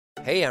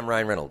Hey, I'm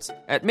Ryan Reynolds.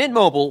 At Mint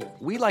Mobile,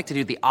 we like to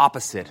do the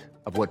opposite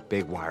of what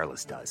Big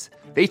Wireless does.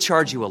 They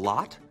charge you a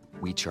lot,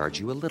 we charge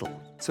you a little.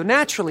 So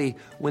naturally,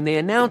 when they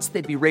announced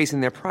they'd be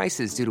raising their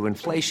prices due to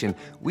inflation,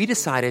 we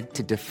decided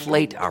to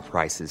deflate our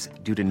prices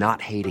due to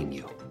not hating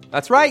you.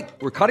 That's right.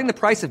 We're cutting the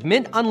price of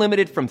Mint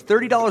Unlimited from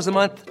 $30 a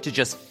month to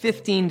just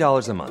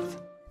 $15 a month.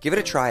 Give it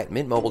a try at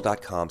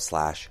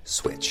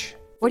mintmobile.com/switch.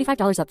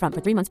 $45 up front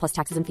for 3 months plus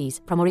taxes and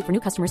fees. Promo rate for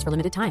new customers for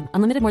limited time.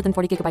 Unlimited more than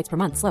 40 gigabytes per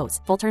month.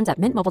 Slows full terms at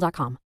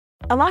mintmobile.com.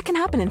 A lot can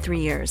happen in 3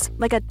 years,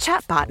 like a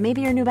chatbot may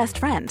be your new best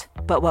friend.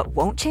 But what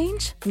won't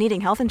change?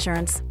 Needing health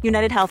insurance.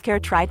 United Healthcare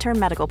Tri-Term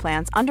Medical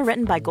Plans,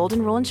 underwritten by Golden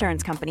Rule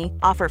Insurance Company,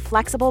 offer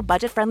flexible,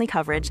 budget-friendly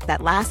coverage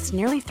that lasts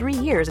nearly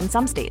 3 years in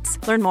some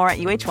states. Learn more at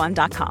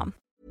uh1.com.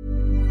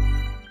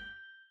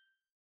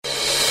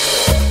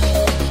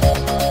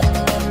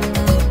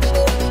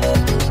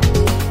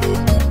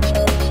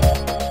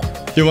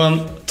 Johan,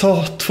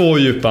 ta 2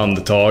 djupa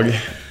andetag.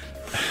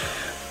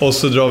 Och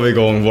så drar vi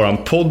igång våran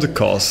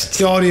podcast.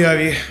 Ja, det gör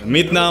vi.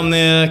 Mitt namn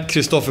är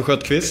Kristoffer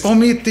Sköttqvist. Och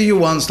mitt är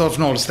Johan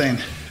Staff-Nollstein.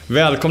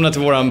 Välkomna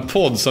till våran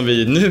podd som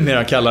vi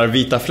numera kallar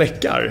Vita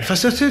fläckar.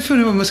 Fast jag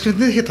tror att man skulle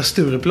inte heta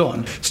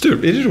Stureplan. Är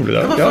det roligt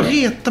där? Varför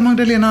retar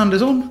Magdalena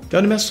Andersson?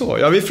 Ja, det är mest så.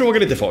 Ja, vi frågar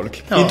lite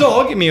folk. Ja.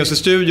 Idag med oss i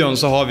studion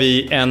så har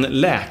vi en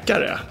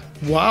läkare.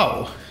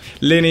 Wow.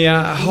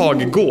 Linnea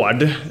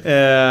Haggård.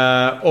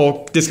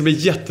 Och det ska bli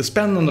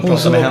jättespännande att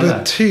prata med henne. Hon var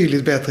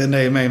betydligt bättre än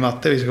dig och mig i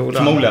matte i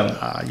skolan. Förmodligen.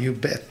 You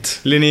bet.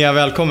 Linnea,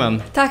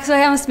 välkommen. Tack så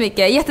hemskt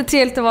mycket.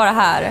 Jättetrevligt att vara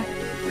här.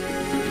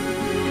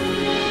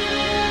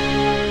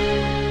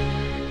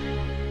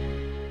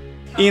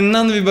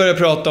 Innan vi börjar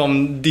prata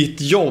om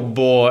ditt jobb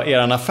och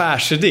er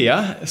affärsidé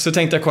så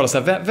tänkte jag kolla så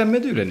här, vem är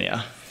du,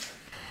 Linnea?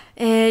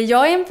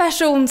 Jag är en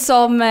person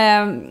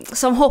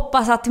som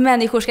hoppas att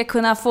människor ska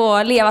kunna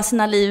få leva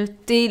sina liv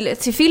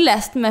till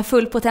fyllest med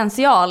full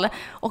potential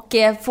och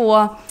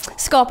få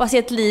skapa sig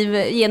ett liv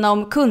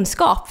genom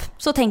kunskap.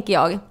 Så tänker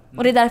jag.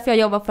 Och det är därför jag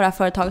jobbar på det här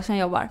företaget som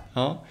jag jobbar.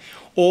 Ja.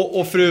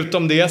 Och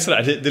förutom det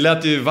sådär, det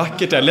lät ju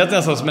vackert där. Det lät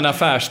nästan som en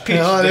affärspitch.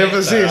 Ja, det är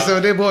precis.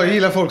 Och det är bra. Jag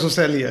gillar folk som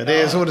säljer.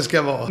 Det är så det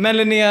ska vara. Men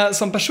Linnea,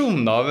 som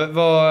person då?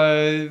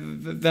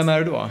 Vem är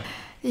du då?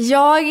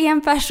 Jag är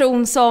en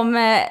person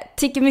som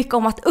tycker mycket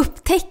om att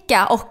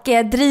upptäcka och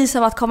drivs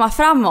av att komma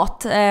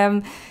framåt.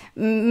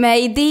 Med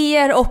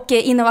idéer och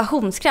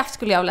innovationskraft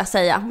skulle jag vilja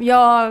säga.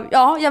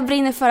 Jag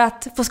brinner för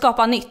att få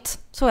skapa nytt.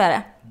 Så är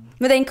det.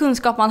 Med den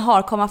kunskap man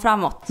har, komma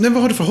framåt. Men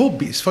vad har du för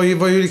hobbies? Vad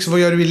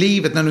gör du i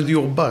livet när du inte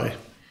jobbar?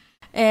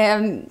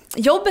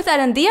 Jobbet är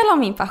en del av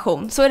min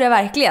passion, så är det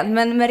verkligen.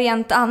 Men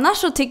rent annars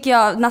så tycker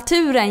jag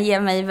naturen ger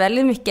mig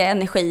väldigt mycket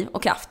energi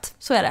och kraft.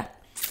 Så är det.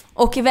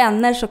 Och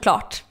vänner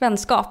såklart,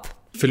 vänskap.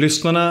 För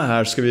lyssnarna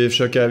här ska vi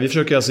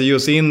försöker alltså ge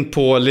oss in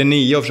på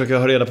Linnea och försöka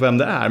ha reda på vem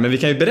det är. Men vi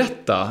kan ju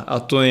berätta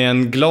att hon är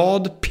en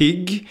glad,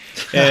 pigg,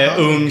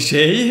 ung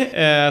tjej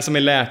som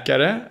är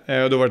läkare.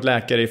 Och du har varit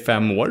läkare i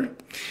 5 år.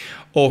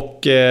 Och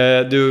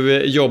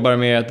du jobbar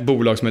med ett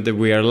bolag som heter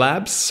Wear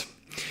Labs.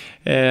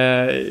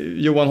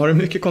 Johan, har du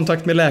mycket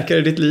kontakt med läkare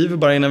i ditt liv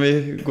bara innan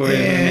vi går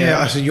in?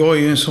 Alltså jag är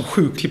ju en så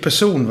sjuklig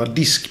person, va?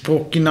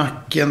 Diskbråck i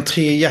nacken,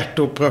 3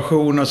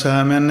 hjärtoperationer och så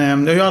här. Men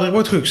jag har ju aldrig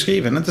varit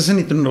sjukskriven, inte sedan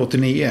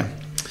 1989.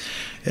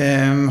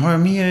 Har jag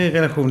mer i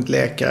relation till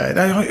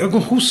läkare? Jag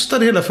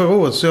hostade hela förra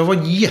året, så jag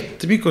var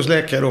jättemycket hos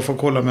läkare då för att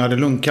kolla om jag hade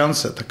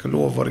lungcancer. Tack och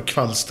lov var det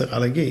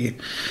kvalsterallergi.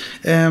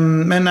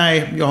 Men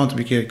nej, jag har inte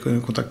mycket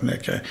kontakt med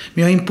läkare.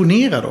 Men jag är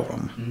imponerad av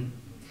dem. Mm.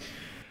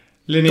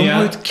 Linnea... De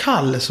har ett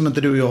kall som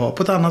inte du och jag har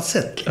på ett annat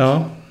sätt. Liksom.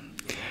 Ja.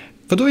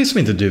 Vadå är som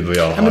inte du och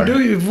jag har? Ja,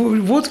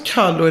 men vårt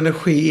kall och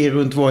energi är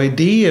runt våra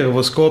idéer och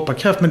vår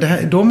skaparkraft.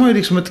 Men de har ju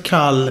liksom ett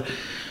kall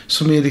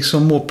som är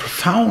liksom more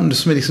profound.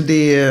 Som är liksom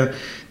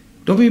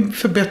de vill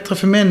förbättra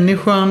för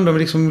människan. De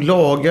vill liksom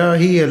laga,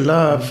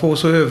 hela, få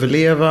oss att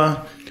överleva.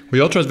 Och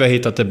jag tror att vi har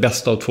hittat det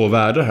bästa av 2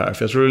 världar här.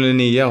 För jag tror att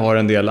Linnea har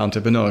en del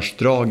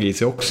entreprenörsdrag i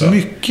sig också.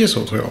 Mycket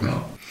så tror jag.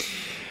 Ja.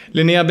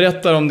 Linnea,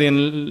 berättar om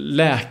din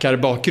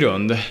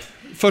läkarbakgrund.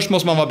 Först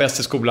måste man vara bäst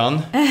i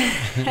skolan.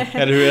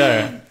 Eller hur är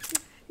det?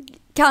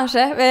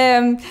 Kanske.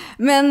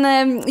 Men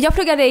jag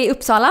pluggade i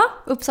Uppsala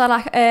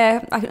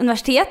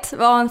universitet. Det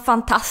var en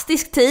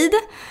fantastisk tid.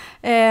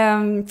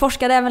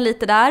 Forskade även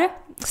lite där.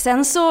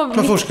 Sen så...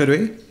 Vad forskade du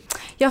i?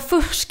 Jag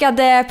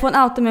forskade på en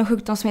autoimmun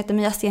sjukdom som heter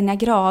myasthenia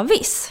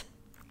gravis.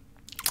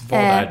 Vad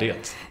är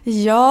det?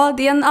 Ja,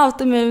 det är en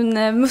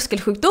autoimmun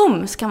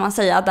muskelsjukdom kan man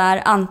säga,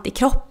 där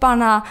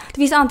det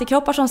finns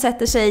antikroppar som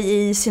sätter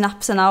sig i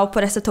synapserna och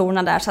på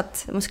receptorerna där så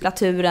att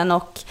muskulaturen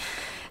och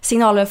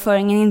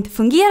signalöverföringen inte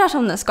fungerar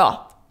som den ska.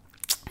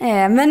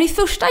 Men mitt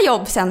första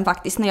jobb sen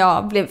faktiskt när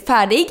jag blev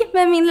färdig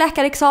med min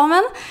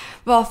läkarexamen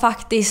var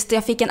faktiskt,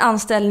 jag fick en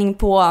anställning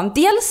på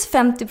dels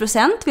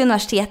 50% vid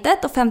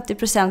universitetet och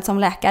 50% som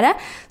läkare.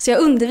 Så jag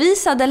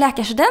undervisade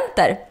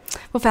läkarstudenter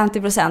på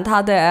 50%.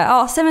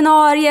 Hade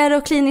seminarier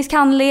och klinisk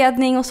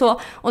handledning och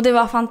så. Och det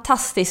var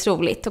fantastiskt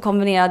roligt att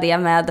kombinera det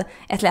med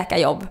ett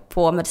läkarjobb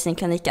på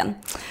medicinkliniken.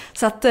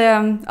 Så att det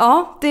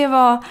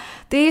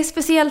är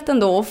speciellt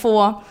ändå att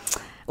få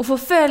och få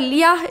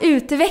följa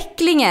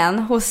utvecklingen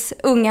hos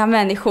unga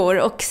människor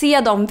och se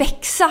dem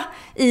växa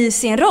i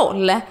sin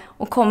roll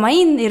och komma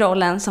in i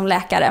rollen som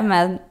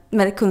läkare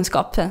med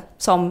kunskap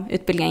som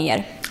utbildningen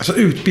ger. Alltså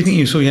utbildning är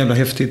ju så jävla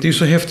häftigt. Det är ju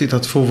så häftigt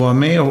att få vara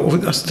med och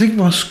alltså, tänk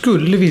man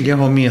skulle vilja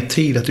ha mer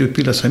tid att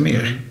utbilda sig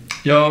mer.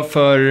 Ja,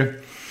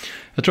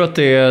 jag tror att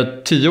det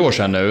är 10 år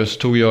sedan nu så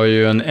tog jag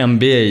ju en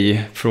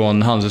MBA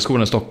från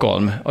Handelshögskolan i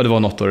Stockholm och det var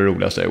något av det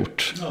roligaste jag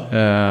gjort.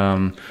 Ja.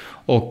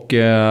 Och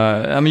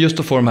just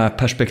att få de här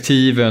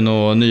perspektiven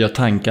och nya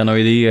tankarna och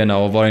idéerna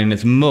och vara in i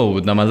ett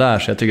mode när man lär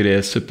sig. Jag tycker det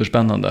är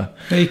superspännande.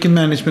 Jag gick en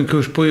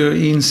managementkurs på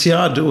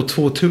INSEAD år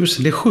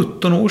 2000. Det är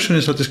 17 år sedan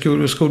jag satt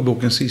i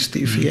skolboken sist.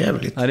 Det är för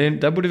jävligt. Ja,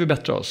 där borde vi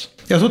bättra oss.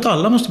 Jag tror att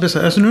alla måste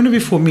bättra. Alltså nu när vi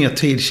får mer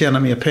tid, tjäna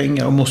mer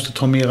pengar och måste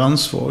ta mer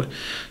ansvar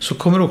så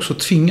kommer det också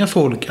tvinga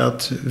folk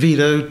att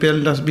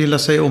vidareutbilda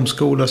sig,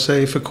 omskola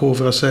sig,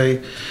 förkovra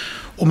sig.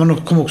 Och man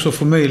kommer också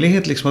få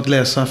möjlighet liksom att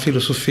läsa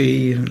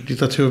filosofi,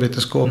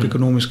 litteraturvetenskap,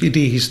 ekonomisk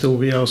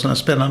idéhistoria och sådana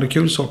spännande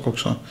kul saker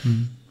också.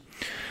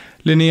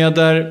 Linnea,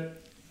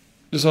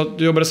 du sa att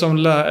du jobbade som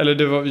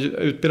du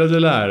var utbildade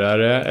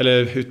lärare,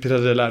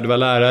 du var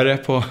lärare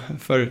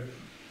för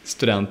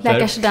studenter.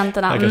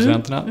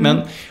 Läkarstudenterna.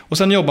 Men, och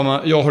sen jag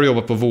har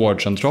jobbat på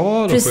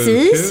vårdcentral.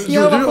 Precis,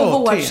 jag jobbar på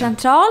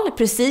vårdcentral.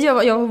 Precis,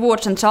 jag jobbar på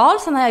vårdcentral.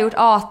 Sen har jag gjort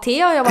AT.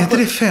 Är inte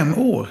det 5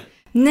 år?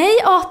 Nej,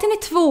 AT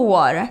är 2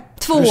 år.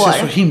 Du ser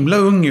så himla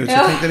ung ut.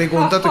 Jag tänkte det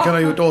går inte att du kan ha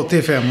gjort AT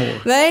i 5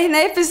 år.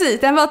 Nej, precis.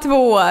 Den var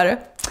 2 år.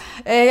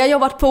 Jag har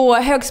jobbat på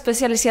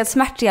högspecialiserad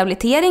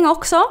smärtrehabilitering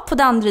också. På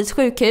Danderyds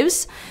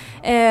sjukhus.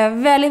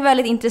 Väldigt,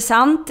 väldigt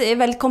intressant.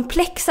 Väldigt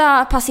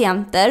komplexa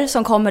patienter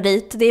som kommer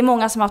dit. Det är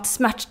många som har haft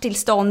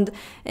smärttillstånd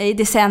i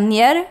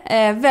decennier.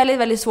 Väldigt,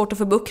 väldigt svårt att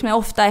få bukt med,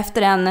 ofta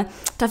efter en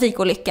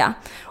trafikolycka.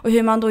 Och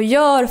hur man då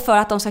gör för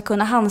att de ska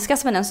kunna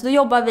handskas med den. Så då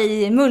jobbar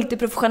vi i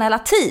multiprofessionella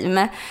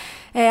team.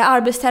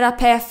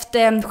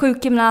 Arbetsterapeut,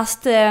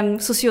 sjukgymnast,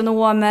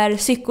 socionomer,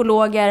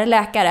 psykologer,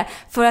 läkare.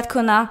 För att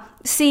kunna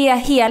se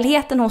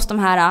helheten hos de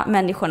här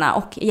människorna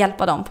och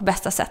hjälpa dem på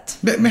bästa sätt.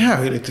 Men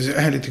här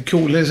är lite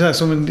cool. Det är så här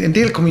som en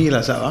del kommer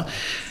gilla så här, va?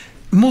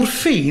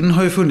 Morfin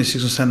har ju funnits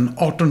liksom sedan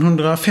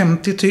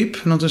 1850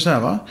 typ, något sådär,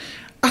 va?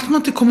 Att man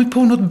inte kommit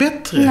på något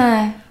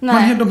bättre.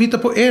 Nej. De hittar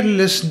på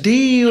LSD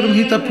och de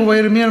hittar på, vad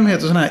är det mer de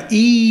heter, sådana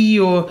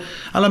här och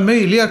alla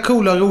möjliga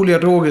coola, roliga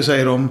droger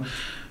säger de.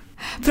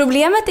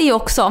 Problemet är ju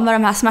också med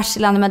de här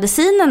smärtstillande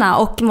medicinerna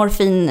och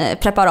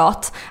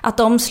morfinpreparat att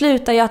de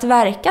slutar ju att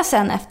verka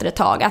sen efter ett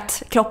tag,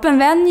 att kroppen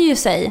vänjer ju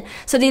sig.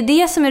 Så det är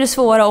det som är det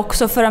svåra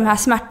också för de här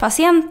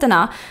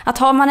smärtpatienterna, att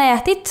har man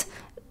ätit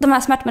de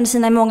här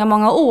smärtmedicinerna i många,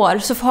 många år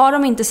så har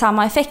de inte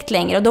samma effekt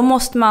längre och då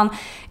måste man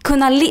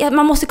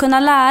måste kunna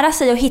lära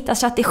sig att hitta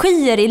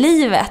strategier i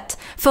livet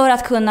för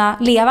att kunna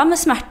leva med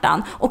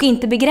smärtan och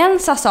inte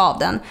begränsas av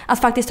den.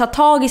 Att faktiskt ta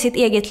tag i sitt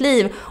eget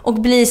liv och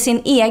bli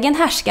sin egen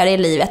härskare i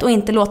livet och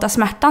inte låta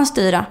smärtan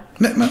styra.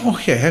 Men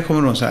okej, här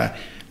kommer någon så här.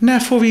 När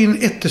får vi in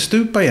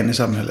ättestupa igen i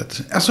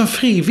samhället? Alltså en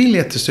frivillig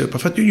ättestupa.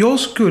 För att jag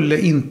skulle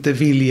inte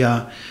vilja...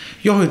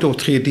 Jag har ju då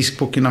 3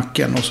 diskbråck i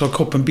nacken och så har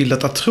kroppen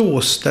bildat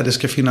artros där det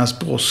ska finnas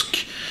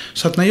brosk.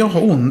 Så att när jag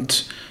har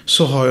ont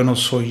så har jag något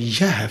så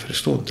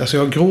jävligt ont. Alltså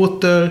jag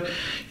gråter,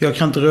 jag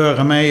kan inte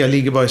röra mig, jag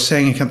ligger bara i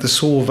sängen, kan inte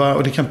sova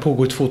och det kan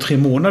pågå i 2-3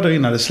 månader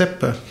innan det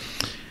släpper.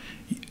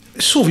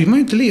 Så vill man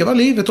ju inte leva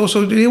livet och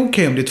så det är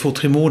okej om det är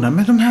 2-3 månader.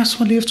 Men de här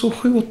som har levt så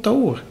 7-8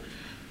 år.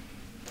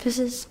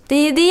 Precis. Det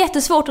är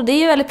jättesvårt och det är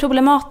ju väldigt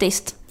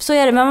problematiskt. Så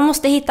är det, men man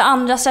måste hitta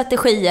andra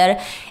strategier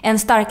än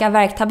starka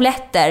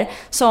värktabletter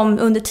som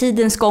under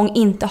tidens gång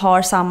inte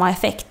har samma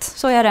effekt.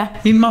 Så är det.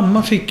 Min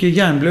mamma fick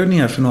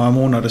hjärnblödningar för några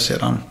månader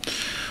sedan.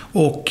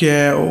 Och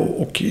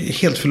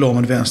helt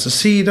förlamad vänster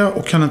sida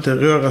och kan inte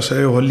röra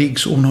sig och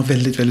liggs och hon har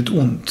väldigt, väldigt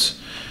ont.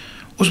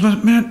 Och så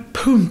men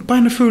pumpa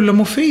henne full av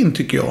morfin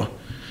tycker jag.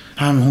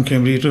 Hon kan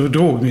ju bli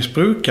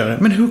drogmissbrukare.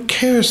 Men hur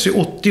kös i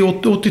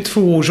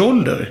 80-82 års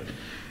ålder?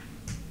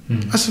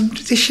 Alltså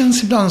det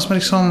känns ibland som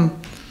liksom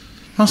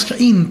man ska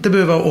inte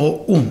behöva ha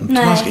ont.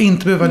 Nej. Man ska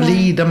inte behöva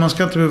lida. Man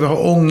ska inte behöva ha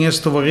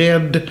ångest och vara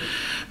rädd.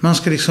 Man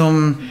ska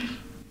liksom...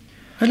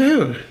 Eller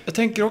hur? Jag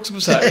tänker också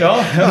på så här.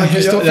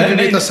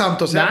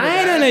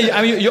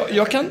 Nej.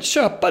 Jag kan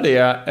köpa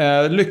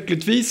det.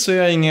 Lyckligtvis så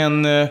är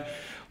jag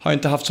har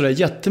inte haft så där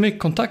jättemycket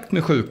kontakt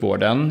med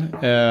sjukvården.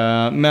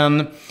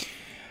 Men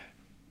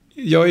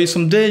jag är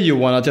som dig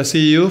Johan, att jag ser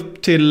ju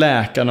upp till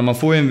läkarna. Man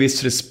får ju en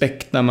viss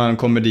respekt när man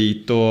kommer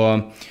dit och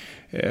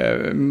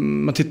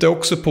man tittar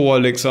också på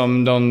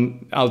liksom de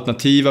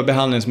alternativa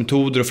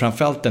behandlingsmetoder och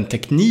framförallt den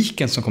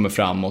tekniken som kommer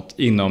framåt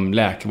inom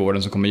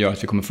läkarvården som kommer göra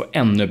att vi kommer få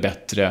ännu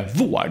bättre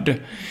vård.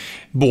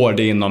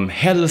 Både inom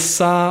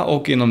hälsa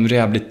och inom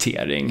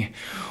rehabilitering.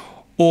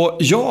 Och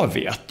jag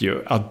vet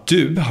ju att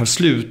du har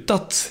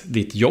slutat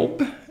ditt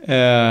jobb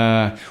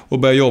och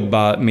börjat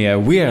jobba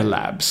med Wear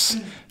Labs.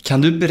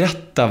 Kan du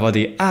berätta vad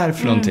det är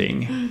för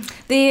någonting?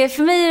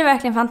 För mig är det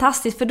verkligen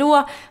fantastiskt, för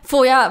då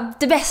får jag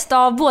det bästa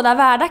av båda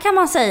världar, kan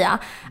man säga.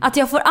 Att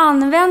jag får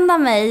använda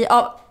mig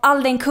av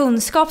all den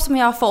kunskap som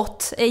jag har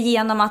fått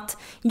genom att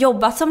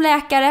jobba som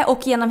läkare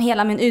och genom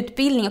hela min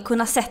utbildning och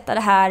kunna sätta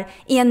det här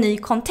i en ny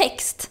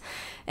kontext.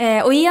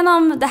 Och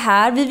genom det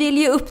här, vi vill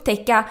ju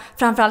upptäcka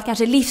framförallt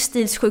kanske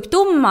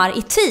livsstilssjukdomar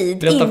i tid.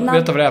 Berätta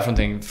vad det är för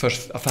någonting,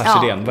 först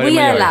affärsidén. Vad är det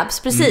man gör? Labs,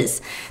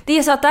 precis. Det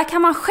är så att där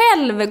kan man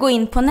själv gå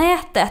in på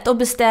nätet och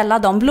beställa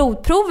de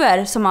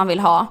blodprover som man vill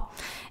ha.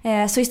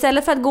 Så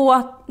istället för att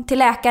gå till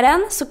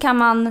läkaren så kan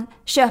man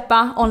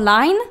köpa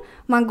online.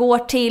 Man går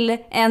till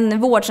en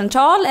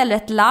vårdcentral eller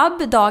ett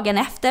labb dagen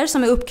efter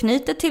som är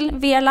uppknutet till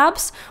VR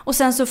Labs. Och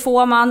sen så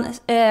får man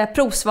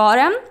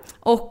provsvaren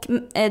och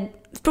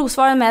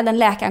provsvaren med en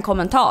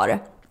läkarkommentar.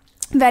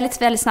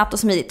 Väldigt, väldigt snabbt och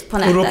smidigt på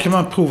nätet. Och då kan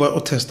man prova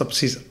och testa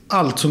precis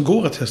allt som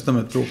går att testa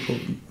med ett blodprov.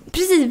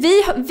 Precis,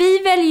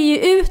 vi väljer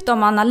ju ut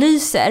de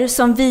analyser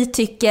som vi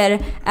tycker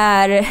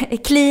är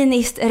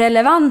kliniskt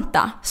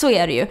relevanta. Så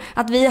är det ju.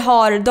 Att vi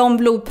har de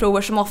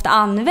blodprover som ofta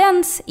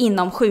används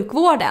inom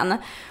sjukvården.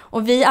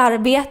 Och vi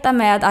arbetar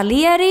med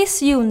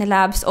Aleris,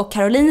 Unilabs och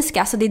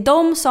Karolinska. Så det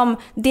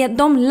är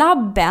de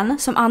labben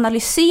som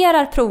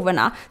analyserar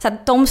proverna så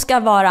att de ska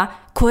vara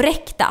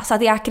korrekta. Så att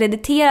det är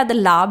akkrediterade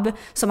labb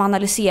som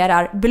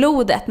analyserar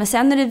blodet. Men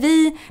sen är det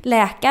vi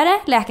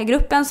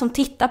läkargruppen som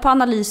tittar på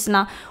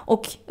analyserna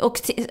och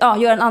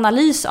gör en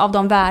analys av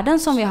de värden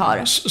som vi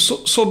har.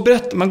 Så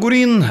berätta, man går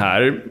in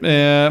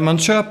här, man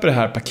köper det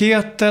här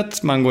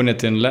paketet, man går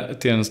ner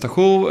till en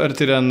station eller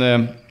till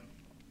en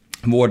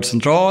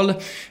vårdcentral,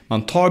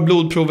 man tar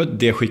blodprovet,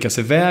 det skickas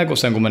iväg och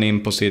sen går man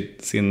in på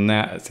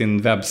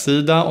sin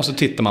webbsida och så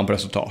tittar man på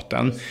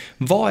resultaten.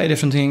 Vad är det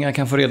för någonting jag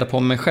kan få reda på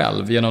om mig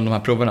själv genom de här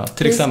proverna,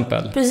 till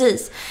exempel?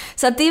 Precis.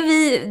 Så att det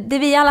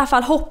vi i alla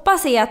fall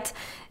hoppas är att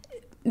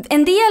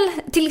en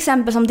del, till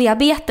exempel som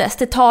diabetes,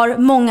 det tar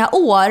många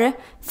år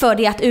för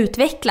det att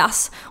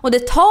utvecklas. Och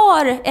det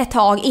tar ett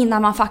tag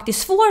innan man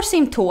faktiskt får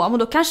symptom och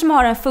då kanske man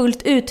har en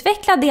fullt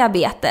utvecklad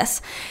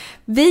diabetes.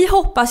 Vi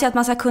hoppas ju att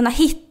man ska kunna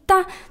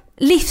hitta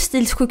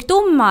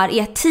livsstilssjukdomar i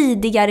ett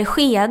tidigare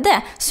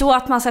skede så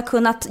att man ska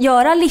kunna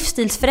göra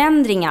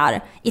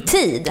livsstilsförändringar i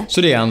tid.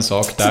 Så det är en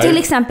sak där. Så till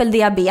exempel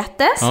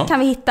diabetes kan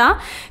vi hitta.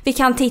 Vi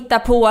kan titta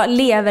på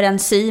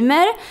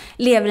leverenzymer.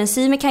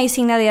 Leverenzymer kan ju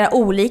signalera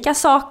olika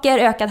saker.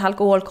 Ökad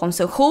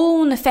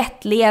alkoholkonsumtion,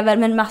 fettlever,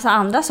 men en massa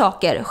andra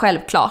saker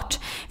självklart.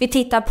 Vi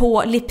tittar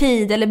på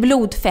lipid- eller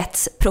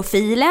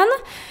blodfettsprofilen.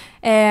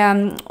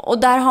 Och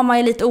där har man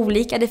ju lite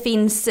olika. Det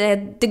finns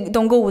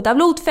de goda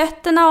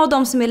blodfetterna och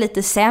de som är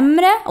lite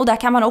sämre. Och där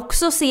kan man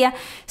också se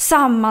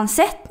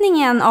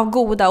sammansättningen av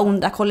goda och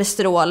onda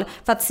kolesterol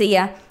för att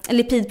se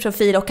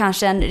lipidprofil och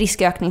kanske en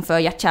riskökning för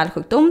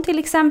hjärt-kärlsjukdom till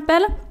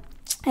exempel.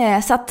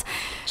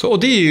 Och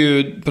det är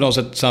ju på något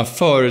sätt så här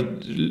för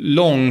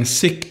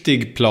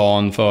långsiktig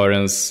plan för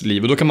ens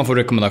liv. Och då kan man få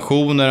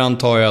rekommendationer,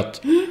 antar jag,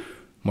 att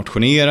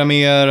motionera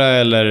mer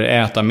eller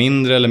äta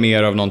mindre eller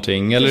mer av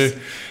någonting.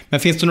 Men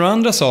finns det några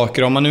andra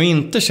saker om man nu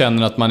inte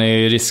känner att man är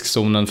i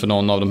riskzonen för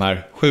någon av de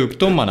här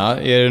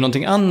sjukdomarna? Är det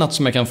någonting annat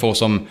som jag kan få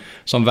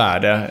som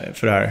värde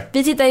för det här?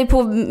 Vi tittar ju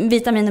på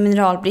vitamin- och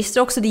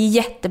mineralbrister också. Det är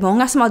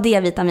jättemånga som har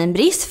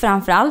D-vitaminbrist,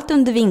 framförallt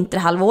under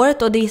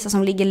vinterhalvåret. Och det är vissa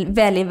som ligger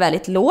väldigt,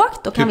 väldigt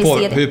lågt. Då kan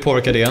hur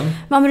påverkar det?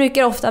 Man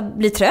brukar ofta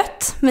bli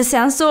trött. Men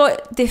sen så,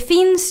 det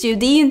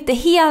är ju inte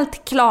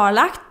helt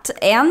klarlagt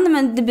än.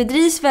 Men det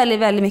bedrivs väldigt,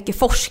 väldigt mycket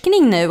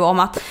forskning nu om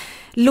att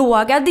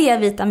låga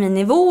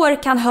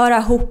D-vitaminnivåer kan höra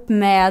ihop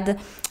med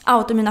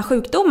autoimmuna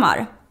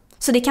sjukdomar.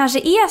 Så det kanske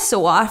är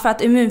så, för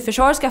att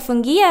immunförsvaret ska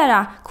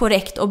fungera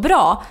korrekt och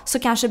bra så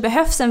kanske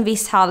behövs en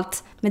viss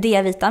halt med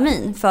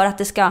D-vitamin för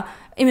att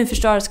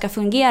immunförsvaret ska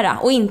fungera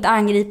och inte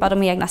angripa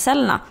de egna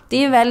cellerna. Det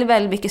är ju väldigt,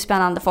 väldigt mycket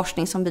spännande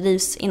forskning som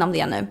bedrivs inom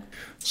det nu.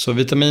 Så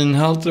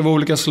vitaminhalter av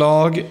olika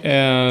slag.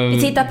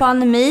 Vi tittar på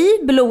anemi,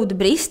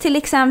 blodbrist till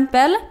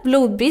exempel.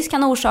 Blodbrist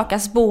kan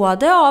orsakas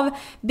både av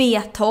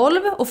B12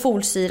 och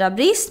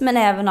folsyrabrist men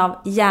även av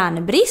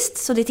järnbrist.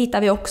 Så det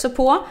tittar vi också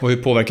på. Och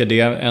hur påverkar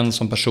det en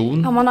som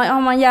person?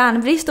 Har man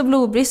järnbrist och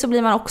blodbrist så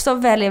blir man också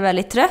väldigt,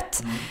 väldigt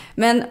trött.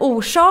 Men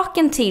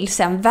orsaken till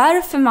sen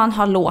varför man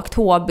har lågt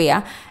HB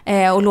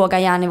och låga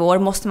järnnivåer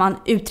måste man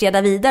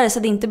utreda vidare. Så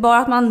det är inte bara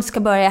att man ska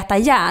börja äta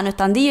järn,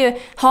 utan det är ju,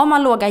 har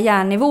man låga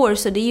järnnivåer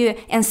så det är ju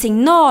en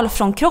signal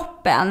från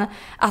kroppen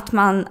att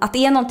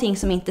det är någonting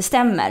som inte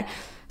stämmer.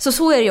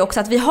 Så är det ju också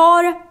att vi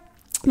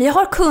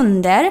har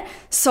kunder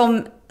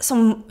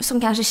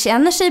som kanske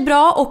känner sig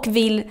bra och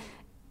vill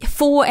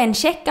få en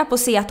checkup och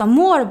se att de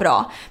mår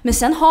bra. Men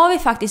sen har vi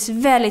faktiskt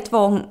väldigt,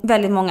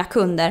 väldigt många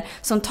kunder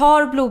som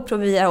tar blodprov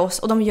via oss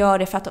och de gör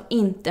det för att de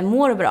inte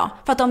mår bra.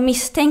 För att de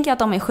misstänker att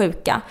de är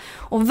sjuka.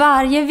 Och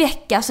varje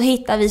vecka så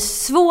hittar vi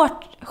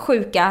svårt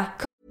sjuka.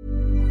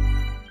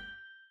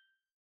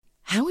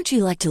 How would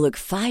you like to look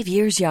 5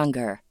 years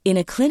younger? In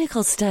a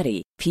clinical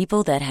study,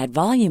 people that had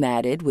volume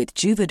added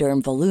with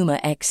Juvederm Voluma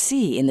XC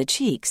in the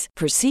cheeks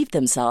perceived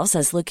themselves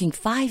as looking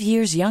 5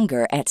 years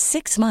younger at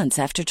 6 months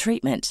after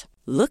treatment.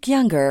 Look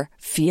younger,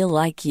 feel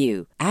like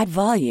you. Add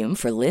volume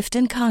for lift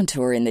and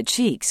contour in the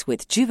cheeks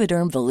with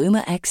Juvederm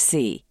Voluma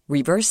XC.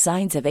 Reverse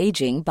signs of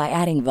aging by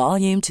adding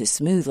volume to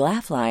smooth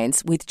laugh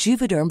lines with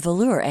Juvederm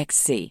Volure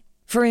XC.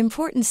 For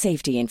important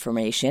safety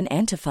information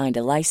and to find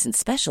a licensed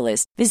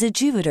specialist, visit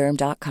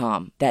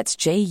Juvederm.com. That's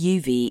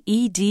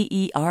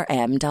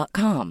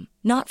JUVEDERM.com.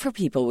 Not for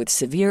people with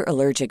severe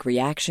allergic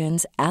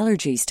reactions,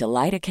 allergies to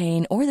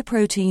lidocaine, or the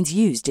proteins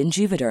used in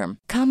Juvederm.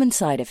 Common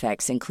side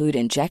effects include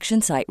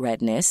injection site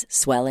redness,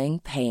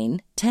 swelling,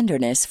 pain,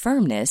 tenderness,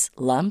 firmness,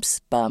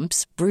 lumps,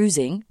 bumps,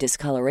 bruising,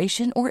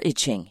 discoloration, or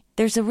itching.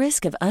 There's a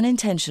risk of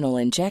unintentional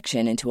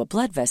injection into a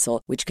blood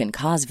vessel, which can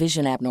cause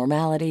vision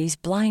abnormalities,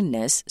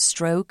 blindness,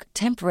 stroke,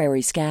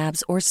 temporary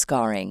scabs, or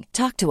scarring.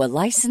 Talk to a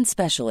licensed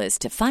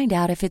specialist to find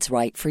out if it's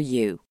right for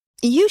you.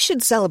 You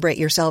should celebrate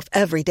yourself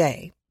every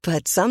day,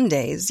 but some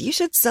days you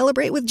should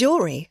celebrate with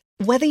jewelry.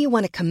 Whether you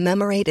want to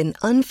commemorate an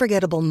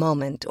unforgettable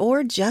moment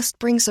or just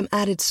bring some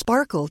added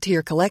sparkle to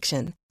your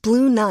collection,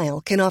 Blue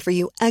Nile can offer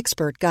you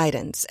expert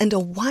guidance and a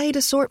wide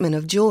assortment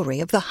of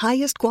jewelry of the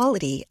highest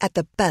quality at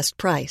the best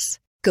price.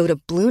 Go to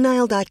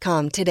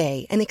BlueNile.com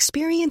today and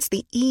experience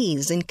the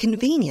ease and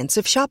convenience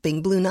of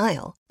shopping Blue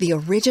Nile, the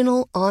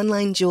original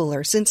online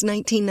jeweler since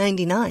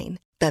 1999.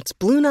 That's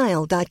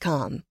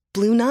BlueNile.com.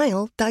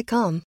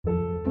 BlueNile.com.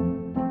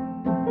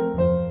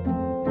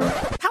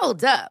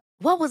 Hold up.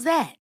 What was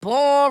that?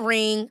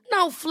 Boring.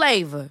 No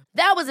flavor.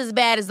 That was as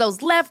bad as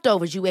those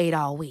leftovers you ate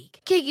all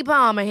week. Keke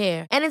Palmer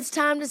here, and it's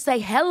time to say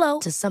hello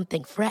to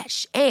something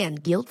fresh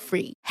and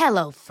guilt-free.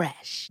 Hello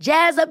Fresh.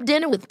 Jazz up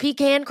dinner with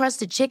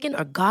pecan-crusted chicken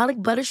or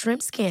garlic butter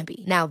shrimp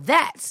scampi. Now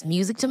that's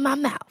music to my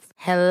mouth.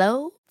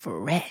 Hello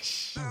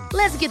Fresh.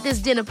 Let's get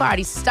this dinner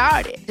party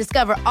started.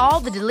 Discover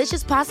all the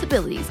delicious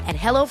possibilities at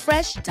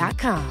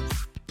HelloFresh.com.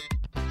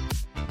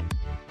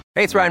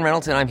 Hey, it's Ryan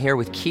Reynolds, and I'm here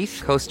with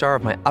Keith, co-star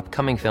of my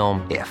upcoming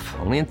film, If,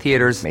 only in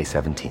theaters May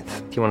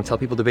 17th. Do you want to tell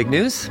people the big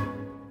news?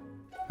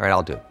 All right,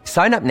 I'll do it.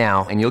 Sign up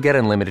now and you'll get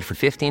unlimited for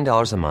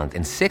 $15 a month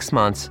and 6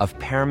 months of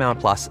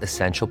Paramount Plus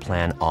Essential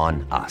Plan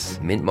on us.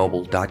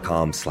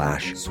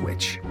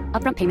 MintMobile.com/switch.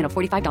 Upfront payment of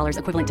 $45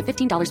 equivalent to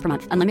 $15 per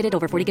month. Unlimited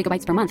over 40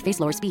 gigabytes per month.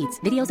 Face lower speeds.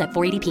 Videos at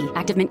 480p.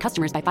 Active Mint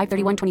customers by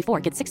 531.24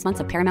 get 6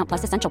 months of Paramount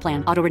Plus Essential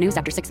Plan. Auto renews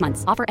after 6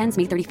 months. Offer ends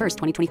May 31st,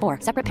 2024.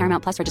 Separate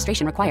Paramount Plus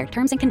registration required.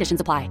 Terms and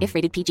conditions apply if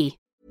rated PG.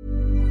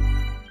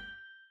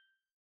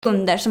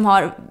 Kunder som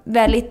har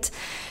väldigt...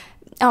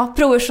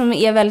 prover som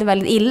är väldigt,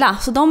 väldigt illa.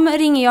 Så de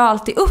ringer jag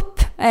alltid upp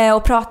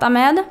och pratar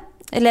med,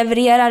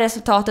 levererar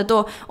resultatet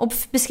och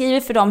beskriver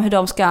för dem hur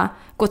de ska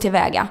gå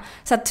tillväga.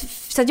 Så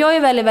att jag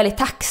är väldigt, väldigt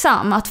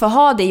tacksam att få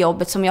ha det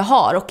jobbet som jag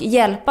har och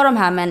hjälpa de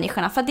här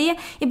människorna. För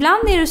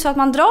ibland är det så att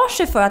man drar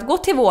sig för att gå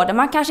till vården.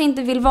 Man kanske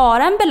inte vill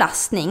vara en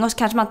belastning och så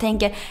kanske man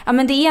tänker, ja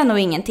men det är nog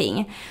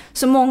ingenting.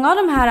 Så många av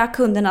de här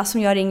kunderna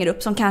som jag ringer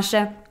upp som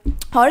kanske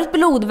har ett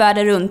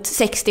blodvärde runt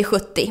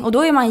 60-70 och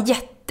då är man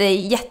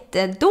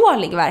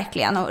jättedålig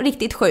verkligen och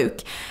riktigt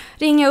sjuk.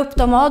 Ringer upp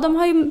dem och de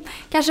har ju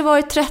kanske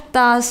varit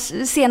trötta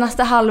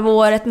senaste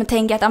halvåret men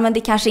tänker att men det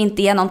kanske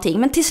inte är någonting.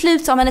 Men till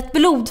slut så ett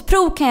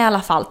blodprov kan jag i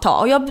alla fall ta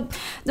och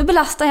då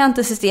belastar jag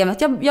inte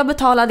systemet. Jag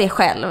betalar det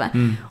själv.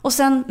 Och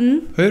sen...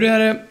 Hur är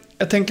det?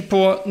 Jag tänker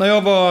på, när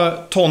jag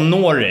var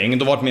tonåring,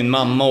 då var min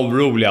mamma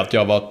orolig att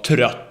jag var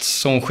trött.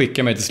 Så hon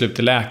skickade mig till slut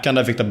till läkaren,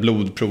 där fick ta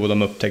blodprov och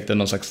de upptäckte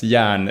någon slags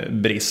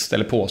järnbrist,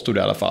 eller påstod det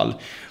i alla fall.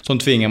 Så hon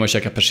tvingade mig att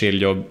käka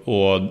persilja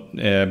och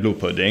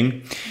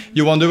blodpudding.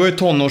 Johan, du var ju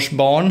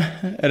tonårsbarn,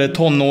 eller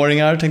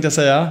tonåringar tänkte jag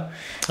säga.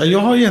 Jag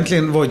har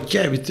egentligen varit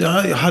jävligt...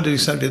 Jag hade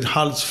liksom ett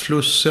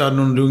halsfluss, jag hade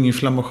någon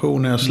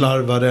lunginflammation när jag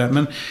slarvade.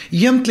 Men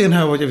egentligen har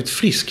jag varit jävligt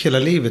frisk hela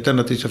livet,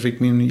 ända tills jag fick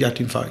min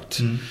hjärtinfarkt.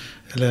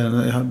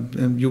 Eller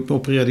jag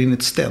opererade in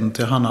ett stent.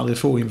 Jag hann aldrig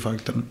få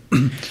infarkten.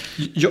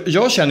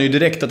 Jag känner ju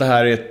direkt att det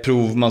här är ett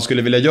prov man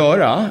skulle vilja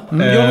göra. Jag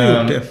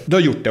har gjort det. Du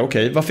har gjort det,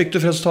 okej. Vad fick du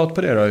för resultat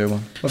på det då,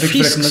 Johan?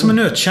 Frisk som en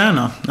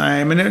nötkärna.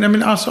 Nej,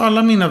 men alltså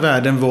alla mina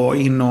värden var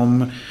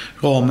inom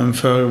ramen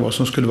för vad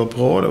som skulle vara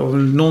bra. Det var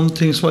väl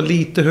någonting som var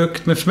lite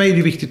högt. Men för mig är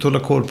det viktigt att hålla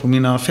koll på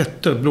mina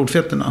fetter,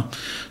 blodfetterna.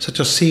 Så att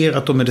jag ser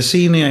att de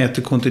mediciner jag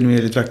äter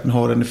kontinuerligt verkligen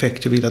har den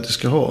effekt jag vill att det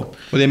ska ha.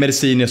 Och det är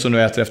mediciner som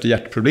du äter efter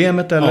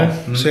hjärtproblemet, eller?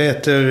 Ja, så jag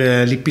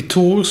äter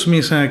Lipitor som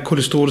är så här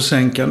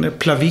kolesterolsänkande.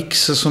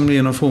 Plavix som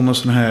är någon form av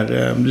sån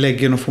här,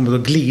 lägger någon form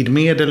av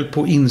glidmedel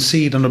på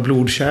insidan av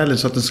blodkärlen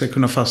så att den ska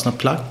kunna fastna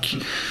plack.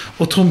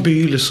 Och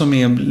Trombyl som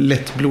är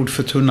lätt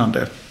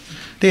blodförtunnande.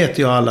 Det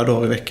äter jag alla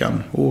dagar i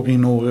veckan, år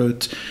in och år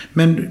ut.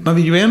 Men man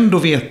vill ju ändå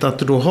veta att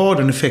det då har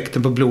den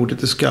effekten på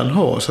blodet det ska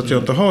ha. Så att jag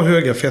inte har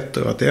höga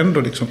fetter och att det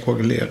ändå liksom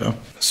koagulerar.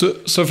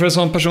 Så för en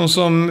sån person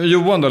som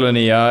Johan då,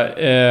 Linnea,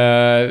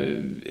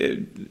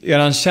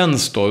 eran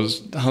tjänst då,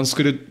 han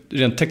skulle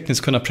rent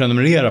tekniskt kunna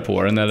prenumerera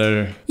på den,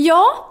 eller?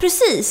 Ja,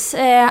 precis.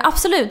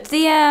 Absolut.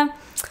 Det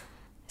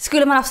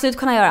skulle man absolut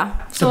kunna göra.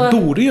 Jag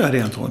borde göra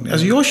det antagligen.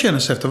 Alltså jag känner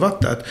sig efter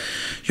varit att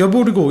jag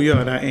borde gå och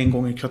göra det här en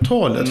gång i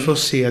kvartalet för att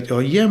se att jag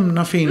har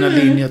jämna fina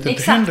linjer, att det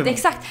inte händer något.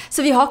 Exakt.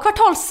 Så vi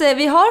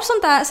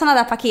har såna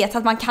där paket så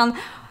att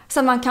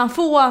man kan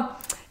få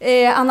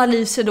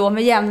analyser då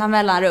med jämna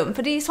mellanrum.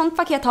 För det är sånt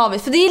paket har vi.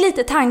 För det är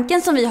lite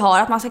tanken som vi har,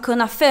 att man ska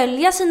kunna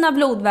följa sina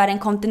blodvärden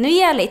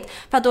kontinuerligt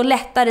för att då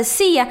lättare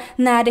se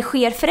när det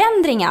sker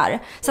förändringar.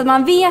 Så att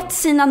man vet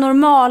sina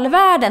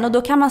normalvärden och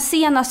då kan man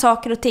se när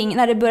saker och ting,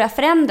 när det börjar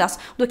förändras.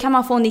 Då kan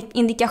man få en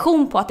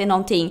indikation på att det är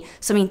någonting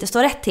som inte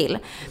står rätt till.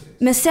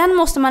 Men sen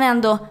måste man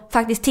ändå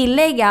faktiskt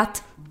tillägga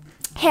att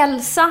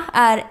hälsa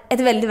är ett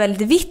väldigt,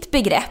 väldigt vitt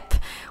begrepp.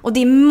 Och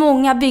det är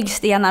många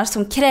byggstenar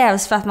som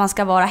krävs för att man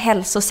ska vara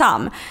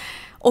hälsosam.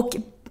 Och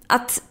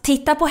att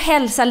titta på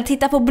hälsa eller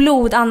titta på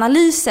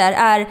blodanalyser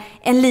är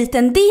en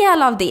liten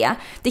del av det.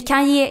 Det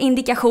kan ge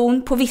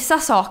indikation på vissa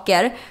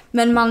saker,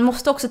 men man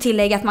måste också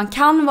tillägga att man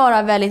kan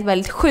vara väldigt,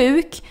 väldigt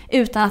sjuk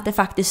utan att det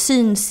faktiskt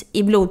syns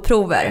i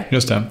blodprover.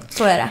 Just det.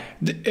 Så är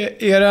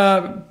det.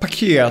 Era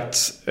paket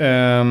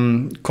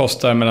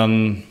kostar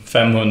mellan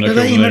 500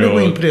 kronor innan du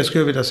går in på det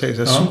skulle jag vilja säga så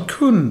här, som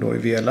kund då i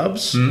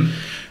V-Labs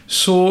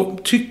så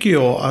tycker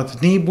jag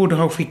att ni borde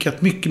ha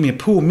skickat mycket mer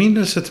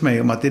påminnelse till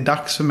mig om att det är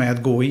dags för mig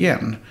att gå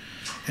igen.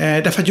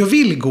 Därför att jag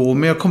vill gå,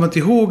 men jag kommer inte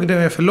ihåg det,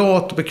 jag är för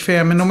lat och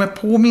bekväm. Men om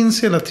jag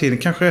påminns hela tiden,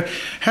 kanske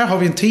här har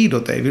vi en tid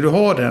åt dig, vill du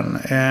ha den?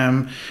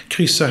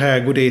 Kryssa här,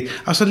 gå dit.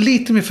 Alltså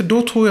lite mer, för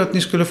då tror jag att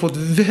ni skulle fått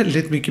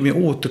väldigt mycket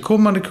mer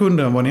återkommande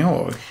kunder än vad ni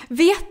har.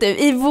 Vet du,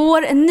 i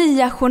vår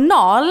nya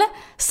journal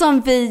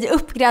som vi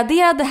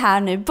uppgraderade här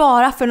nu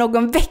bara för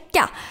någon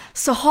vecka,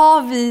 så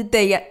har vi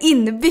det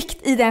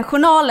inbyggt i den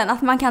journalen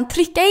att man kan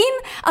trycka in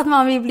att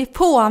man vill bli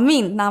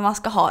påmind när man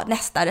ska ha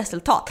nästa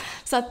resultat.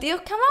 Så att det kan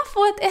man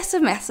få ett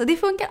sms och det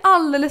funkar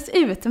alldeles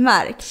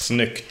utmärkt.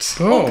 Snyggt.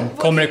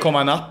 Kommer det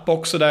komma en app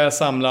också där jag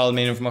samlar all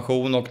min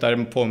information och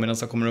där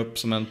påminnelsen kommer upp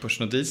som en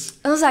pushnotis?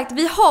 Som sagt,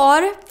 vi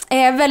har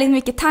väldigt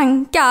mycket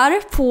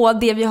tankar på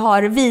det vi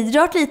har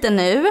vidrört lite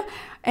nu.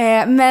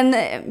 Men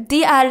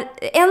det är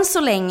än så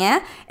länge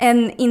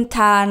en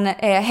intern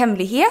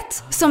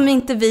hemlighet som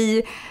inte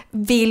vi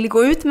vill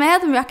gå ut med.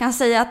 Men jag kan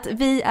säga att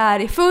vi är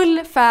i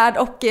full färd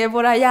och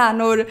våra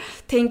hjärnor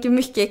tänker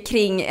mycket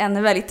kring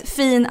en väldigt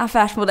fin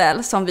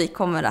affärsmodell som vi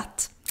kommer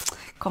att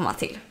komma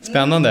till.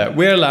 Spännande.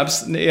 Wear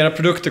Labs, era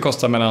produkter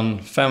kostar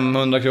mellan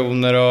 500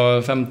 kronor och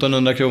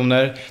 1500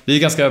 kronor. Det är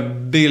ganska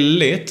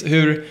billigt.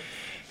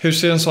 Hur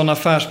ser en sån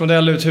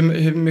affärsmodell ut?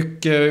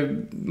 Hur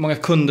många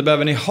kunder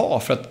behöver ni ha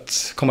för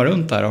att komma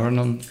runt där? Har du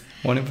någon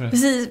ordning på det?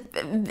 Precis.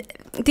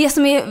 Det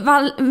som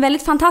är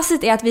väldigt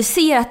fantastiskt är att vi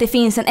ser att det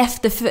finns en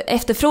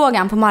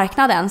efterfrågan på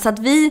marknaden. Så att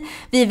vi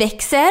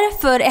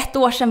växer. För 1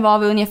 år sedan var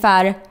vi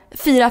ungefär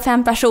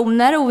 4-5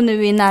 personer och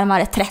nu är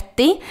närmare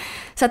 30.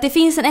 Så att det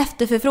finns en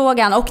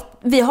efterfrågan och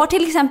vi har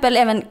till exempel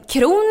även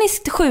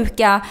kroniskt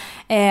sjuka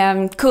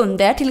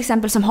kunder till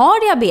exempel som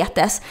har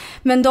diabetes.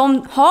 Men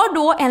de har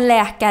då en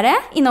läkare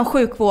inom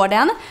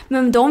sjukvården,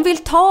 men de vill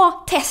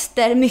ta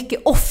tester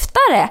mycket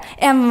oftare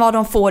än vad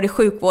de får i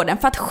sjukvården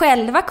för att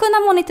själva kunna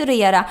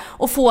monitorera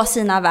och få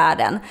sina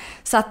värden.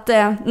 Så att,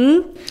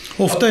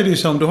 Ofta är det ju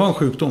så om du har en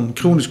sjukdom,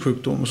 kronisk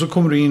sjukdom, och så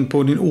kommer du in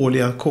på din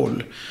årliga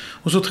koll.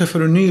 Och så träffar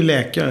du en ny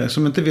läkare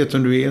som inte vet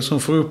vem du är, som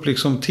får upp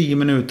liksom 10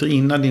 minuter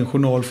innan din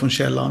journal från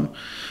källan.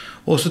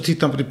 Och så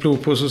tittar han på ditt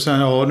blodprov och så säger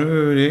han, ja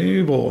nu är det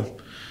ju bra.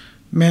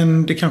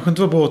 Men det kanske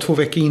inte var bra 2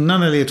 veckor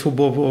innan eller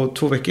bra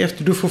 2 veckor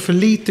efter. Du får för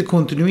lite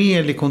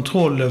kontinuerlig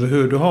kontroll över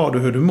hur du har det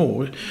och hur du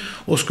mår.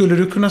 Och skulle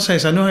du kunna säga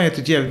så här, nu har jag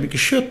ätit jävligt mycket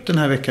kött den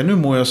här veckan, nu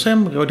mår jag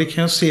sämre och det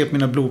kan jag se på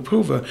mina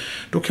blodprover.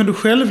 Då kan du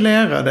själv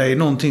lära dig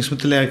någonting som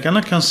inte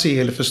läkarna kan se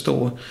eller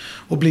förstå.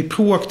 Och bli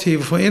proaktiv.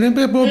 Är det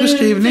en bra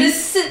beskrivning?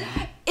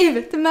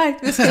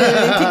 Utmärkt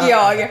beskrivning tycker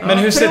jag. Men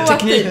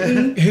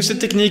hur ser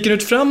tekniken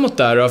ut framåt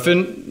där då?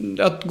 För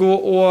att gå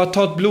och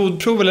ta ett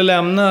blodprov eller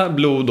lämna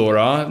blod då,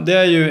 det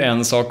är ju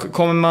en sak.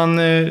 Kommer man,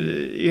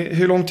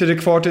 hur lång tid är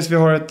det kvar tills vi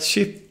har ett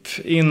chip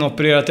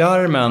inopererat i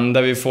armen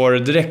där vi får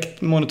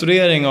direkt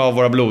monitorering av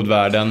våra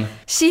blodvärden?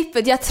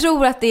 Chippet, jag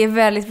tror att det är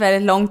väldigt,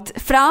 väldigt långt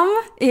fram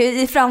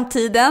i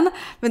framtiden.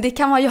 Men det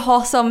kan man ju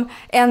ha som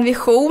en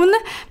vision.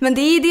 Men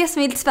det är det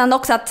som är lite spännande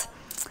också, att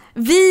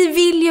vi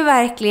vill ju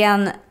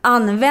verkligen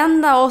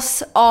använda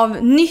oss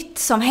av nytt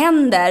som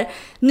händer.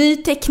 Ny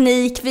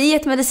teknik, vi är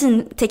ett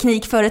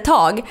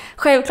medicinteknikföretag.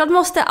 Självklart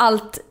måste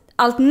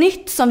allt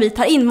nytt som vi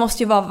tar in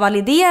måste ju vara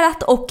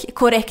validerat och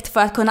korrekt för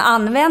att kunna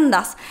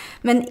användas.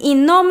 Men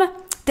inom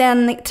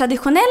den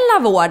traditionella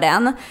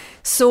vården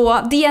så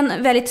det är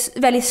en väldigt,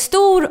 väldigt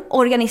stor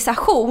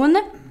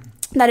organisation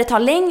där det tar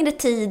längre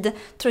tid,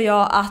 tror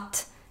jag,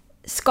 att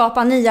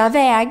skapa nya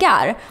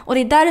vägar. Och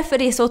det är därför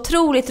det är så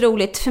otroligt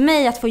roligt för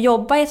mig att få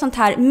jobba i ett sånt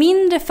här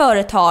mindre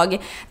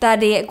företag där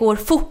det går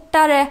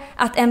fortare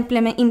att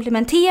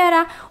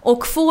implementera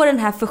och få den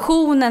här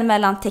fusionen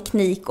mellan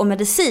teknik och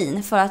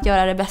medicin för att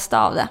göra det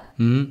bästa av det.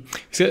 Vi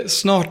ska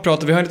snart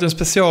prata, vi har en liten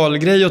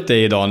specialgrej åt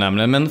dig idag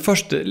nämligen, men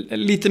först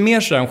lite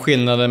mer så om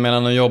skillnaden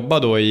mellan att jobba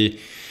då i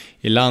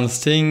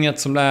landstinget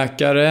som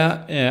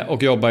läkare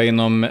och jobba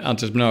inom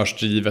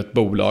entreprenörsdrivet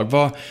bolag.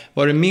 Vad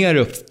var det mer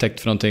upptäckt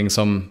för någonting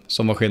som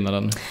var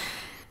skillnaden?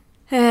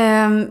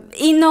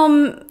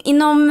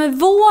 Inom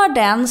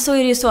vården så är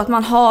det ju så att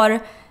man har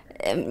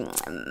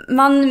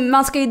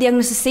man ska ju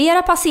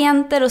diagnostisera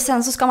patienter och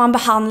sen så ska man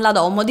behandla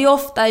dem, och det är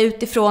ofta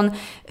utifrån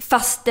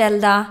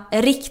fastställda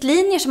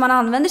riktlinjer som man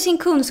använder sin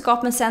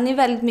kunskap, men sen är det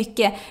väldigt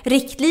mycket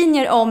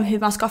riktlinjer om hur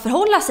man ska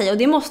förhålla sig, och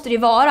det måste det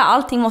ju vara,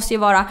 allting måste ju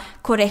vara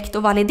korrekt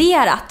och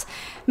validerat.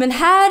 Men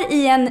här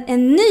i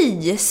en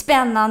ny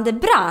spännande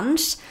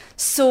bransch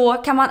så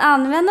kan man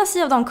använda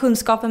sig av de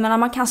kunskaperna, men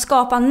man kan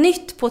skapa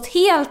nytt på ett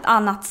helt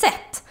annat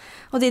sätt.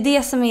 Och det är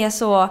det som är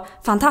så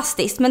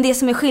fantastiskt. Men det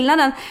som är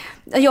skillnaden,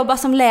 att jobba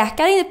som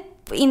läkare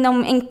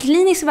inom en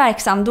klinisk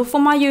verksam, då får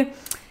man ju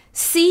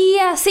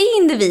se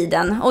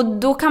individen. Och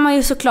då kan man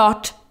ju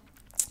såklart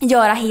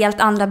göra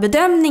helt andra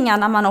bedömningar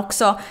när man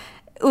också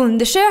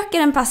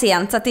undersöker en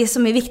patient. Så att det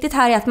som är viktigt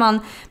här är att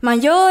man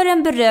gör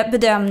en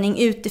bedömning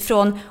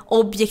utifrån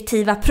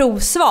objektiva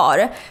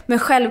provsvar. Men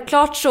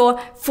självklart så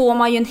får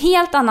man ju en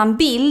helt annan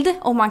bild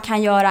om man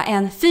kan göra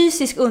en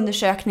fysisk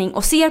undersökning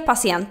och ser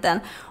patienten.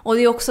 Och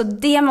det är också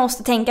det man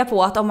måste tänka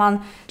på, att om man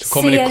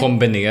kommer ni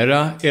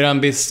kombinera er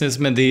business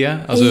med det?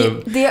 Alltså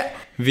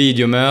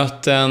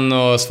videomöten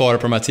och svara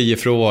på de här 10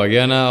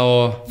 frågorna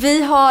och...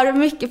 Vi har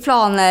mycket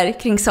planer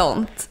kring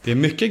sånt. Det är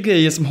mycket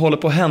grejer som håller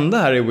på att hända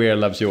här i Weird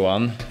Labs,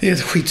 Johan. Det är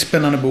ett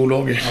skitspännande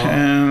bolag. Ja.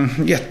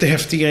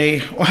 Jättehäftig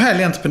grej. Och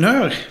härlig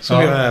entreprenör som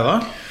vi har här,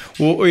 va?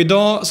 Och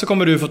idag så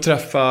kommer du få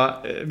träffa...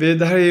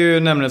 Det här är ju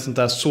nämligen ett sånt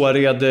där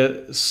Soarede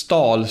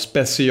Stahl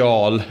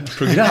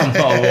specialprogram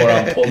av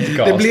våran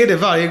podcast. Det blir det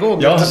varje gång.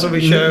 Ja, så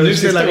vi kör nu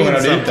sista gången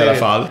dit i alla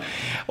fall.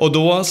 Och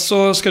då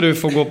så ska du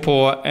få gå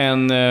på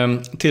en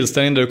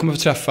tillställning där du kommer få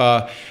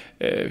träffa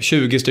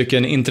 20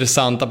 stycken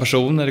intressanta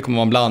personer. Det kommer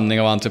vara en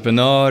blandning av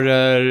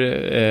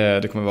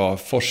entreprenörer, det kommer vara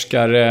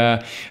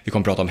forskare, vi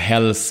kommer prata om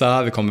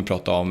hälsa, vi kommer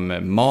prata om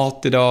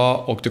mat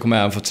idag, och du kommer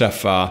även få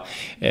träffa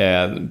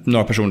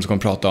några personer som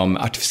kommer prata om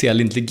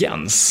artificiell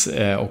intelligens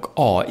och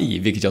AI,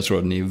 vilket jag tror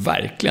att ni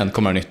verkligen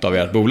kommer ha nytta av i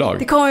ert bolag.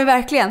 Det kommer vi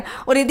verkligen,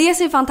 och det är det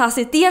som är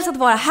fantastiskt. Dels att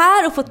vara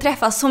här och få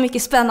träffa så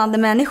mycket spännande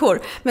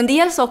människor, men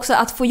dels också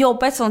att få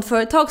jobba i ett sådant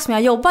företag som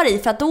jag jobbar i,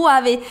 för att då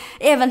är vi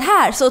även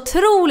här så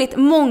otroligt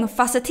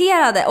mångfacetterade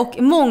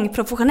och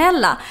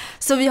mångprofessionella.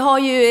 Så vi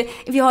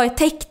har ett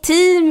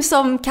tech-team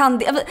som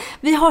kan...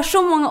 Vi har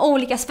så många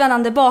olika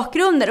spännande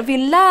bakgrunder och vi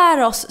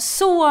lär oss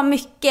så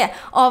mycket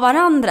av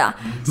varandra.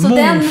 Så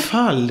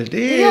mångfald,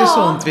 det är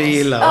sånt vi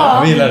gillar.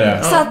 Ja, vi gillar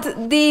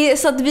det.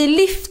 Så att vi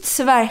lyfts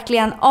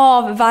verkligen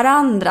av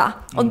varandra.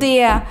 Och det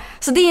är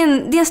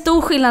en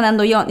stor skillnad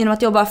ändå genom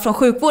att jobba från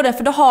sjukvården,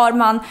 för då har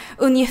man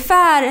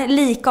ungefär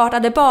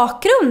likartade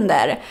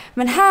bakgrunder.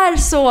 Men här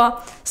så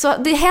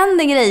det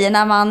händer grejer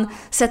när man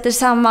sätter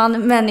samman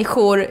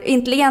människor,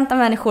 intelligenta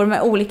människor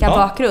med olika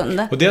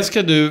bakgrund. Och det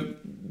ska du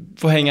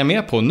få hänga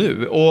med på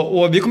nu.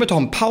 Och vi kommer ta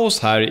en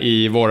paus här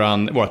i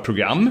vårt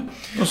program.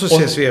 Och så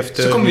ses vi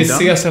efter middagen. Så kommer vi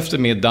ses efter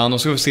middagen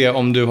och så får vi se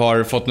om du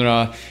har fått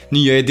några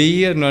nya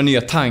idéer, några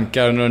nya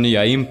tankar, några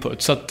nya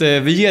input. Så att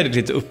vi ger dig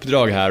lite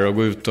uppdrag här och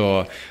gå ut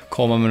och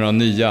komma med några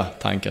nya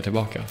tankar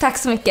tillbaka. Tack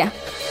så mycket.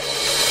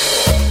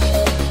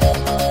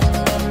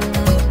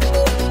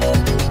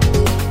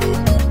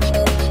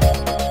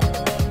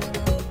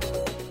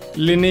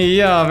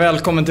 Linnea,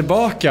 välkommen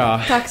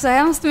tillbaka. Tack så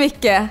hemskt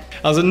mycket.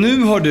 Alltså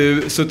nu har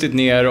du suttit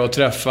ner och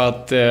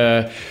träffat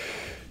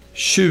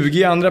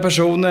 20 andra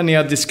personer. Ni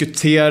har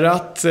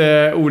diskuterat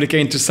olika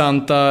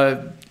intressanta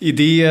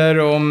idéer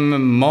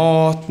om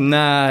mat,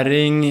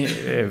 näring,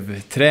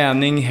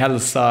 träning,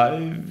 hälsa.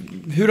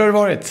 Hur har det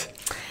varit?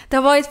 Det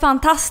har varit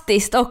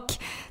fantastiskt, och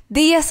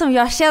det som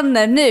jag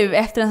känner nu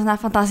efter en sån här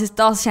fantastisk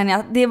dag, så känner jag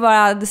att det är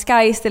bara the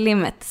sky is the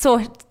limit.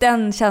 Så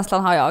den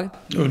känslan har jag.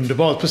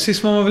 Underbart,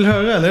 precis vad man vill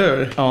höra, eller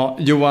hur? Ja,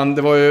 Johan,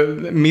 det var ju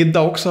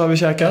middag också har vi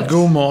käkat.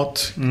 God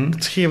mat,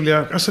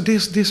 trevliga. Alltså det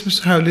som är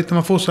så härligt när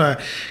man får så här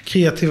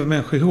kreativa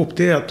människor ihop,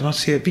 det är att man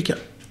ser vilka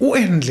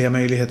oändliga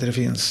möjligheter det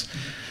finns.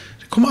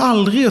 Det kommer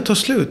aldrig att ta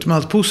slut med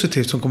allt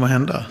positivt som kommer att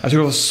hända. Jag tror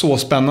det var så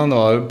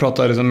spännande att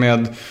prata liksom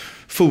med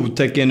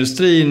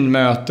foodtech-industrin,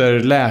 möter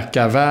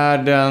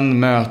läkarvärlden,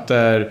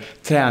 möter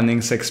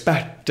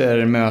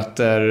träningsexperter,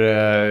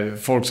 möter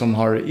folk som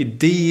har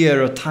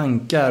idéer och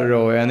tankar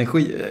och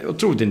energi.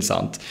 Otroligt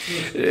intressant.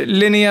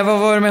 Linnea, vad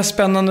var det mest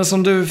spännande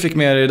som du fick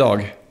med dig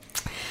idag?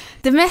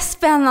 Det mest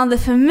spännande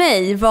för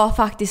mig var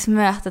faktiskt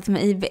mötet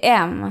med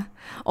IBM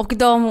och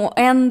de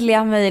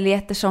oändliga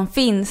möjligheter som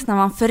finns när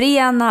man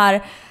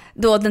förenar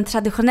då den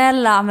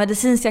traditionella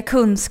medicinska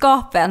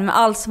kunskapen med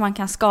allt som man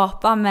kan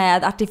skapa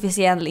med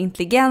artificiell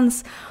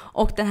intelligens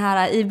och den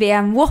här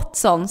IBM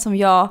Watson som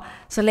jag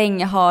så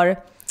länge har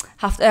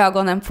haft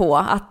ögonen på,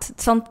 att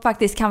sånt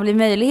faktiskt kan bli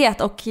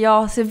möjlighet, och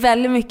jag ser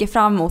väldigt mycket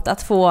fram emot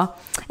att få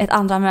ett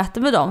andra möte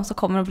med dem som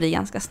kommer att bli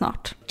ganska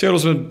snart. Det låter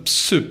som ett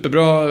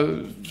superbra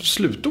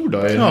slutord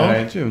då i den här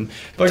intervjun.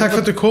 Tack för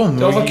att du kom.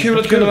 Det var kul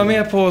att kunna vara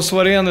med på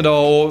Soarén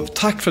idag, och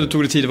tack för att du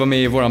tog dig tid att vara med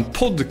i våran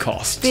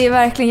podcast. Det är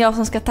verkligen jag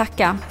som ska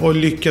tacka. Och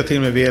lycka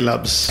till med Weird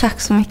Labs.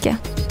 Tack så mycket.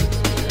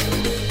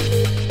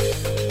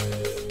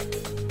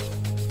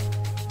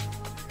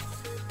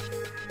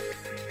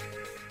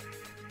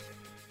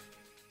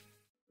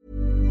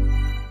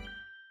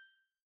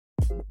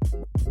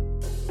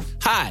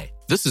 Hi,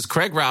 this is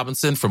Craig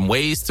Robinson from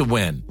Ways to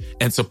Win,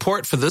 and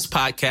support for this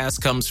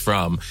podcast comes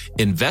from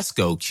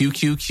Invesco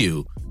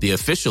QQQ, the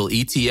official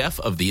ETF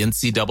of the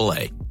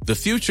NCAA. The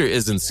future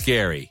isn't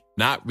scary.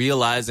 Not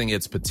realizing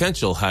its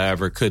potential,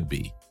 however, could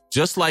be.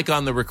 Just like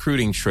on the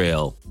recruiting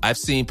trail, I've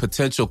seen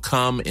potential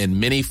come in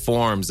many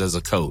forms as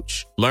a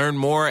coach. Learn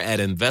more at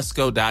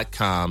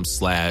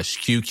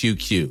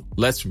Invesco.com/QQQ.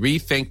 Let's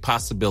rethink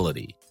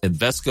possibility.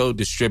 Invesco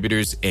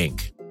Distributors,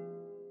 Inc.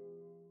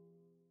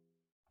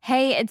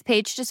 Hey, it's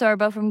Paige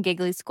DeSorbo from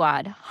Giggly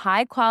Squad.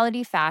 High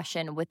quality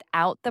fashion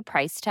without the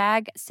price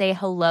tag. Say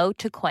hello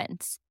to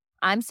Quince.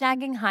 I'm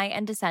snagging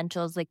high-end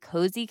essentials like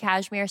cozy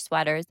cashmere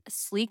sweaters,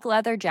 sleek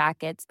leather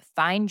jackets,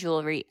 fine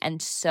jewelry,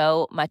 and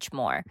so much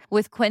more.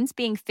 With Quince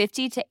being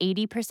 50 to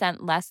 80%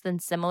 less than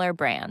similar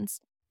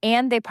brands.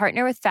 And they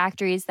partner with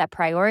factories that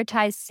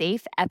prioritize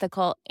safe,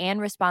 ethical, and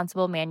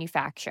responsible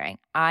manufacturing.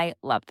 I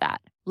love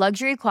that.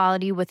 Luxury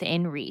quality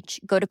within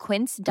reach. Go to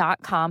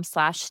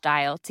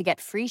quince.com/style to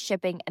get free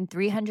shipping and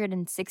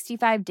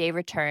 365-day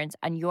returns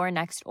on your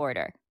next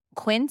order.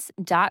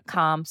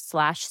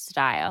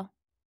 Quince.com/style.